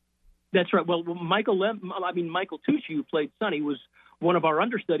other. That's right. Well, Michael Tucci, who played Sonny, was one of our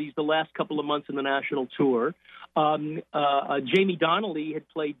understudies the last couple of months in the national tour. Jamie Donnelly had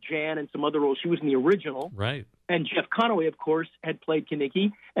played Jan and some other roles. She was in the original. Right. And Jeff Conaway, of course, had played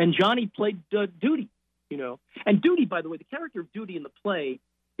Kenickie. And Johnny played Duty, And Duty, by the way, the character of Duty in the play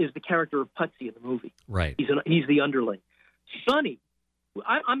is the character of Putsy in the movie. Right. He's the underling. Sonny,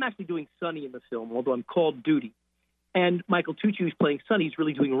 I'm actually doing Sonny in the film, although I'm called Duty. And Michael Tucci, who's playing Sonny, is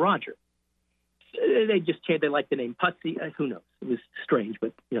really doing Roger. They liked the name Putsy. Who knows? It was strange,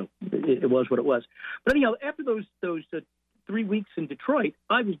 but it was what it was. But anyhow, after those 3 weeks in Detroit,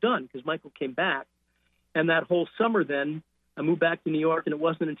 I was done because Michael came back, and that whole summer then I moved back to New York, and it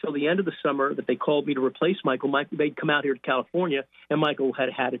wasn't until the end of the summer that they called me to replace Michael. They'd come out here to California, and Michael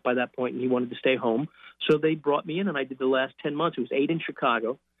had it by that point, and he wanted to stay home. So they brought me in, and I did the last 10 months. It was 8 in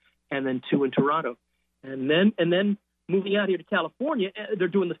Chicago, and then 2 in Toronto, and then moving out here to California, they're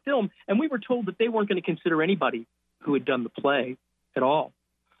doing the film, and we were told that they weren't going to consider anybody who had done the play at all.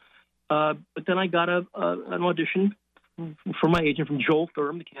 But then I got an audition from my agent, from Joel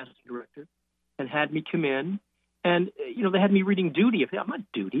Thurm, the casting director, and had me come in. And, they had me reading Duty. I'm not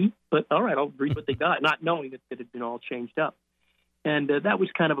Duty, but all right, I'll read what they got, not knowing that it had been all changed up. And that was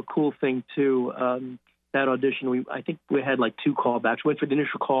kind of a cool thing, too. That audition, I think we had like 2 callbacks. We went for the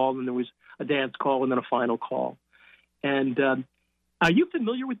initial call, and there was a dance call, and then a final call. And are you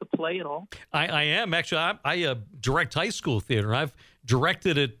familiar with the play at all? I am. Actually, I direct high school theater. I've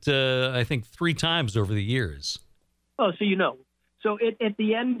directed it, I think, 3 times over the years. Oh, so you know. So at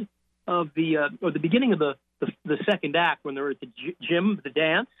the end of or the beginning of the second act, when they're at the gym, the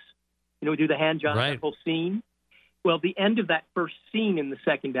dance, we do the hand job, right. That whole scene. Well, the end of that first scene in the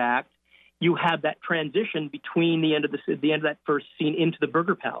second act, you have that transition between the end of that first scene into the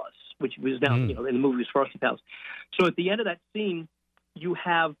Burger Palace, which was down, in the movie was Frosty Palace. So at the end of that scene, you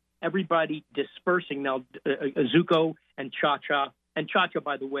have everybody dispersing. Now, Zuko and Cha-Cha, and Cha-Cha,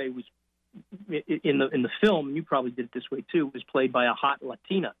 by the way, was in the film, and you probably did it this way too, was played by a hot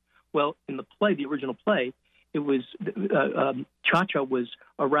Latina. Well, in the play, the original play, it was Cha-Cha was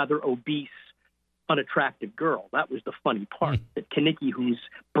a rather obese, unattractive girl. That was the funny part. That Kenickie, who's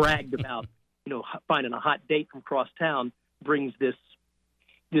bragged about, finding a hot date from across town, brings this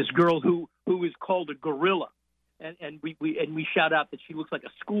girl who is called a gorilla, and we shout out that she looks like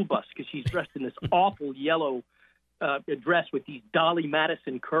a school bus because she's dressed in this awful yellow dress with these Dolly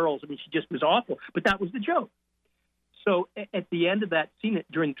Madison curls. I mean, she just was awful. But that was the joke. So at the end of that scene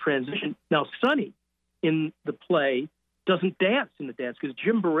during the transition, now Sonny in the play doesn't dance in the dance because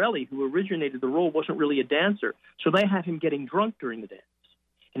Jim Borelli, who originated the role, wasn't really a dancer. So they have him getting drunk during the dance.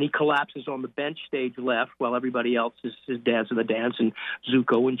 And he collapses on the bench stage left while everybody else is dancing the dance, and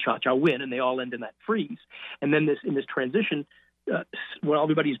Zuko and Cha-Cha win, and they all end in that freeze. And then in this transition, while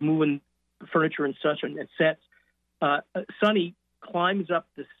everybody's moving furniture and such and sets, Sonny climbs up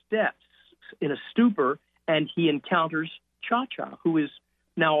the steps in a stupor, and he encounters Cha-Cha, who is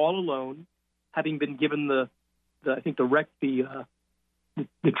now all alone, having been given the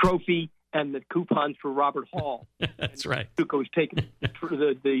trophy and the coupons for Robert Hall. That's right. Zuko's taken for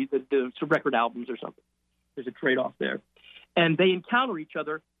the record albums or something. There's a trade-off there. And they encounter each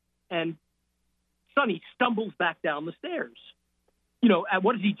other, and Sonny stumbles back down the stairs. At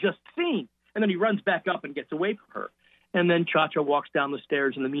what has he just seen? And then he runs back up and gets away from her. And then Cha-Cha walks down the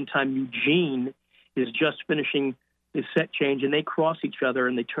stairs. In the meantime, Eugene is just finishing his set change, and they cross each other,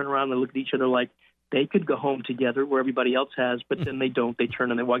 and they turn around and look at each other like they could go home together where everybody else has, but then they don't. They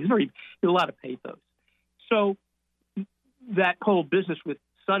turn and they walk. There's a lot of pathos. So that whole business with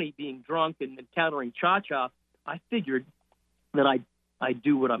Sonny being drunk and encountering Cha-Cha, I figured that I'd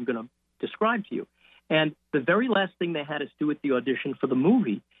do what I'm going to describe to you. And the very last thing they had us do at the audition for the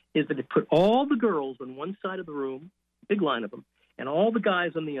movie is that they put all the girls on one side of the room, big line of them, and all the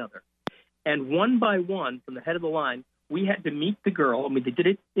guys on the other. And one by one, from the head of the line, we had to meet the girl. I mean, they did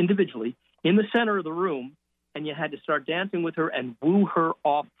it individually in the center of the room, and you had to start dancing with her and woo her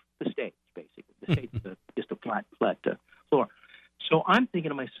off the stage, basically. The stage is just a flat floor. So I'm thinking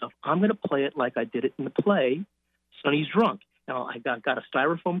to myself, I'm going to play it like I did it in the play, Sonny's Drunk. Now, I got a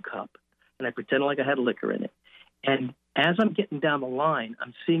styrofoam cup, and I pretended like I had liquor in it. And as I'm getting down the line,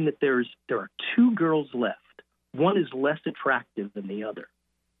 I'm seeing that there are two girls left. One is less attractive than the other.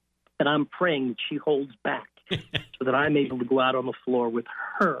 And I'm praying that she holds back so that I'm able to go out on the floor with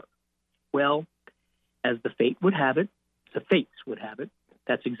her. Well, as the fates would have it,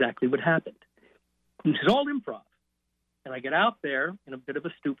 that's exactly what happened. This is all improv. And I get out there in a bit of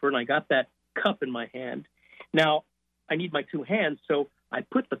a stupor, and I got that cup in my hand. Now, I need my two hands, so I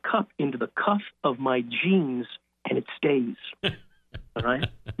put the cup into the cuff of my jeans, and it stays. All right?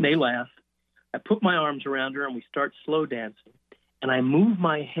 And they laugh. I put my arms around her, and we start slow dancing. And I move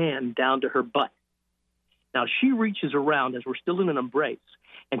my hand down to her butt. Now, she reaches around as we're still in an embrace,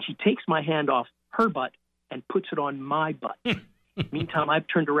 and she takes my hand off her butt and puts it on my butt. Meantime, I've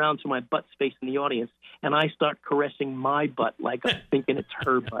turned around so my butt's facing the audience, and I start caressing my butt like I'm thinking it's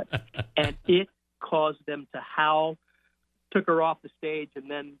her butt. And it caused them to howl, took her off the stage,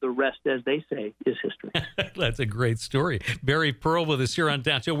 and then the rest, as they say, is history. That's a great story. Barry Pearl with us here on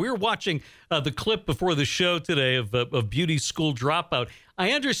Down Show. We were watching the clip before the show today of Beauty School Dropout.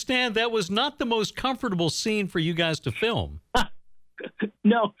 I understand that was not the most comfortable scene for you guys to film.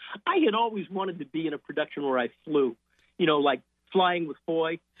 No, I had always wanted to be in a production where I flew, like Flying with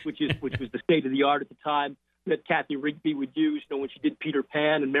Foy, which was the state of the art at the time that Kathy Rigby would use, when she did Peter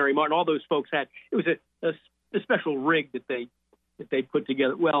Pan and Mary Martin. All those folks had. It was a special rig that they put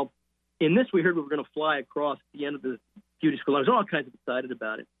together. Well, in this, we heard we were going to fly across the end of the beauty school. I was all kinds of excited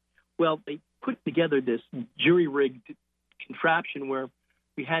about it. Well, they put together this jury-rigged contraption where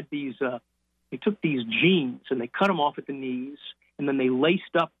we had these. They took these jeans and they cut them off at the knees, and then they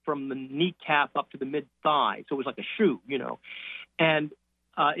laced up from the kneecap up to the mid-thigh. So it was like a shoe, And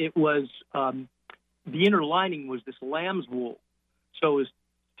it was the inner lining was this lamb's wool, so as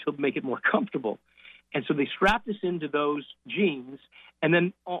to make it more comfortable. And so they strapped us into those jeans, and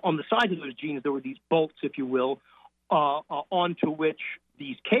then on the sides of those jeans there were these bolts, if you will, onto which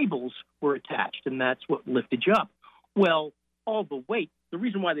these cables were attached, and that's what lifted you up. Well, all the weight, the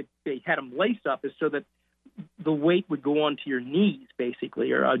reason why they had them laced up is so that the weight would go onto your knees,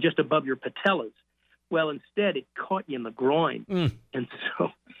 basically, or just above your patellas. Well, instead, it caught you in the groin.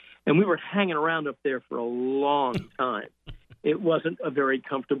 And we were hanging around up there for a long time. It wasn't a very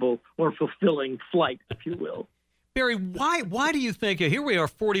comfortable or fulfilling flight, if you will. Barry, why do you think, here we are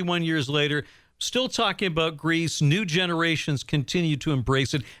 41 years later, still talking about Grease, new generations continue to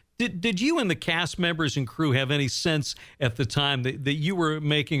embrace it. Did you and the cast members and crew have any sense at the time that you were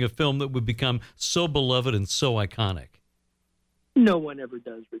making a film that would become so beloved and so iconic? No one ever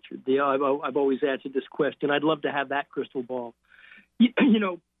does, Richard. I've always answered this question. I'd love to have that crystal ball. You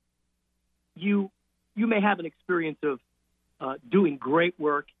may have an experience of doing great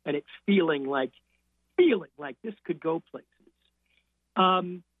work and it's feeling like this could go places.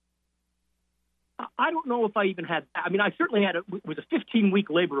 I don't know if I even had. I mean, I certainly had. It was a 15-week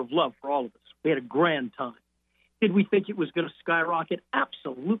labor of love for all of us. We had a grand time. Did we think it was going to skyrocket?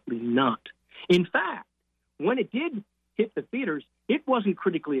 Absolutely not. In fact, when it did hit the theaters, it wasn't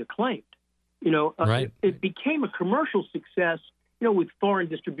critically acclaimed. Right. It became a commercial success, with foreign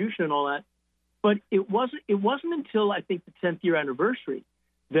distribution and all that. But it wasn't until I think the 10th year anniversary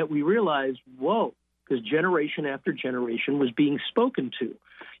that we realized, whoa, because generation after generation was being spoken to.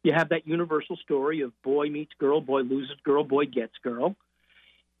 You have that universal story of boy meets girl, boy loses girl, boy gets girl,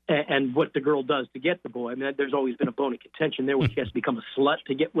 and what the girl does to get the boy. I mean, there's always been a bone of contention there, where she has to become a slut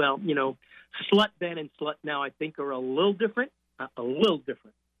to get, slut then and slut now, I think, are a little different.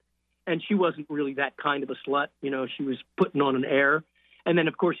 And she wasn't really that kind of a slut. She was putting on an air. And then,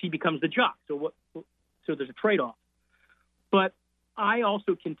 of course, he becomes the jock. So there's a trade-off. But I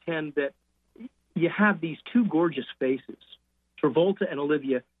also contend that you have these two gorgeous faces, Travolta and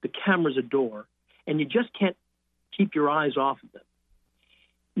Olivia. The cameras adore, and you just can't keep your eyes off of them.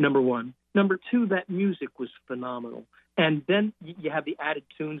 Number one. Number two, that music was phenomenal. And then you have the added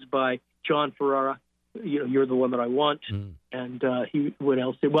tunes by John Ferrara. You're the one that I want. And what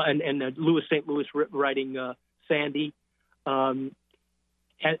else? Well, and Louis St. Louis writing Sandy, and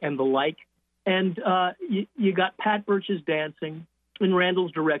the like. And you got Pat Birch's dancing in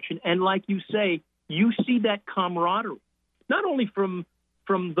Randall's direction. And like you say, you see that camaraderie, not only from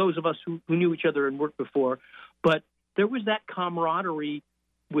those of us who knew each other and worked before, but there was that camaraderie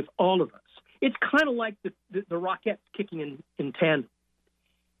with all of us. It's kind of like the Rockettes kicking in tandem.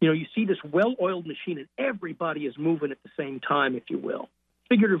 You see this well-oiled machine, and everybody is moving at the same time, if you will,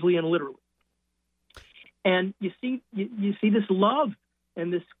 figuratively and literally. And you see this love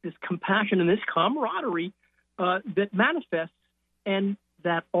and this compassion and this camaraderie that manifests, and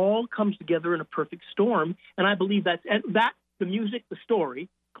that all comes together in a perfect storm. And I believe that the music, the story,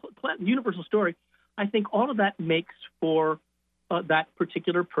 universal story, I think all of that makes for that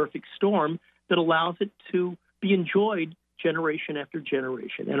particular perfect storm that allows it to be enjoyed generation after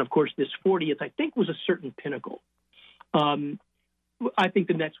generation. And of course, this 40th, I think, was a certain pinnacle. I think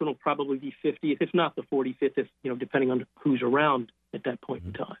the next one will probably be 50th, if not the 45th, if depending on who's around at that point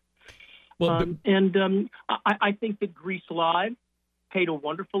in time. Well, I think that Grease Live paid a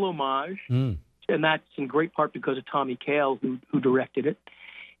wonderful homage, and that's in great part because of Tommy Kail, who directed it,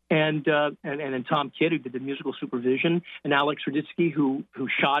 and Tom Kidd, who did the musical supervision, and Alex Raditsky, who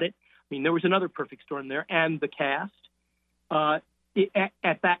shot it. I mean, there was another perfect storm there, and the cast. At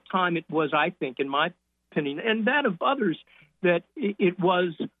that time, it was, I think, in my opinion, and that of others, that it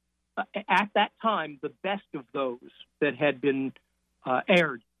was, at that time, the best of those that had been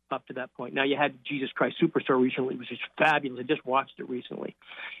aired up to that point. Now, you had Jesus Christ Superstar recently, which is fabulous. I just watched it recently.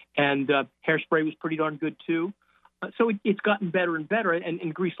 And Hairspray was pretty darn good, too. So it's gotten better and better.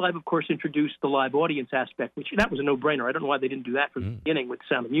 And Grease Live, of course, introduced the live audience aspect, which that was a no-brainer. I don't know why they didn't do that from the beginning with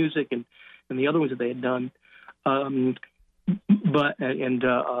Sound of Music and the other ones that they had done.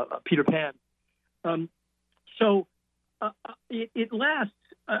 Peter Pan. So it lasts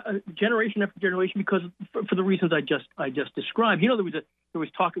generation after generation because for the reasons I just described. There was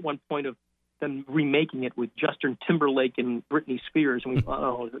talk at one point of them remaking it with Justin Timberlake and Britney Spears, and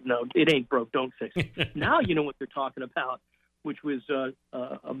no, it ain't broke, don't fix it. Now you know what they're talking about, which was a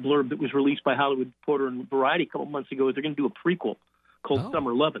blurb that was released by Hollywood Reporter and Variety a couple months ago. They're going to do a prequel called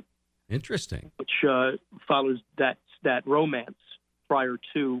Summer Lovin'. Interesting. Which follows that romance prior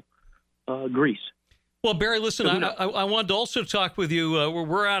to Grease. Well, Barry, listen, I wanted to also talk with you.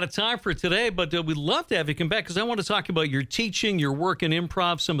 We're out of time for today, but we'd love to have you come back because I want to talk about your teaching, your work in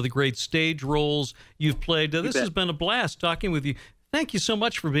improv, some of the great stage roles you've played. This has been a blast talking with you. Thank you so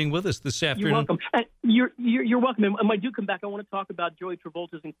much for being with us this afternoon. You're welcome. You're welcome. And when I do come back, I want to talk about Joey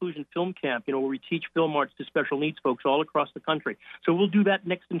Travolta's Inclusion Film Camp, where we teach film arts to special needs folks all across the country. So we'll do that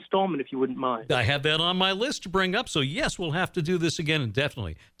next installment, if you wouldn't mind. I have that on my list to bring up. So, yes, we'll have to do this again and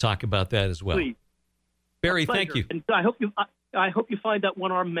definitely talk about that as well. Please. Barry, thank you. And I hope you find that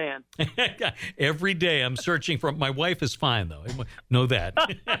one-armed man. Every day I'm searching for. My wife is fine, though. Know that.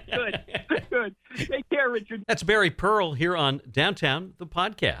 Good. Take care, Richard. That's Barry Pearl here on Downtown, the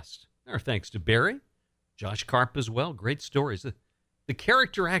podcast. Our thanks to Barry, Josh Karp as well. Great stories. The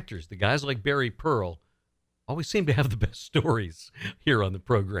character actors, the guys like Barry Pearl, always seem to have the best stories here on the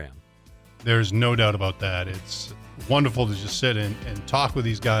program. There's no doubt about that. It's wonderful to just sit and talk with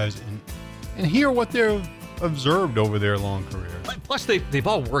these guys and hear what they've observed over their long careers. Plus, they've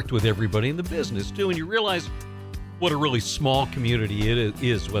all worked with everybody in the business, too, and you realize what a really small community it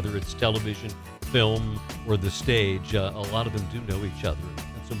is, whether it's television, film, or the stage. A lot of them do know each other,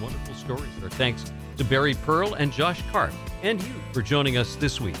 and some wonderful stories there. Thanks to Barry Pearl and Josh Karp, and you for joining us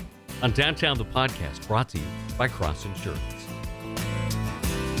this week on Downtown the Podcast, brought to you by Cross Insurance.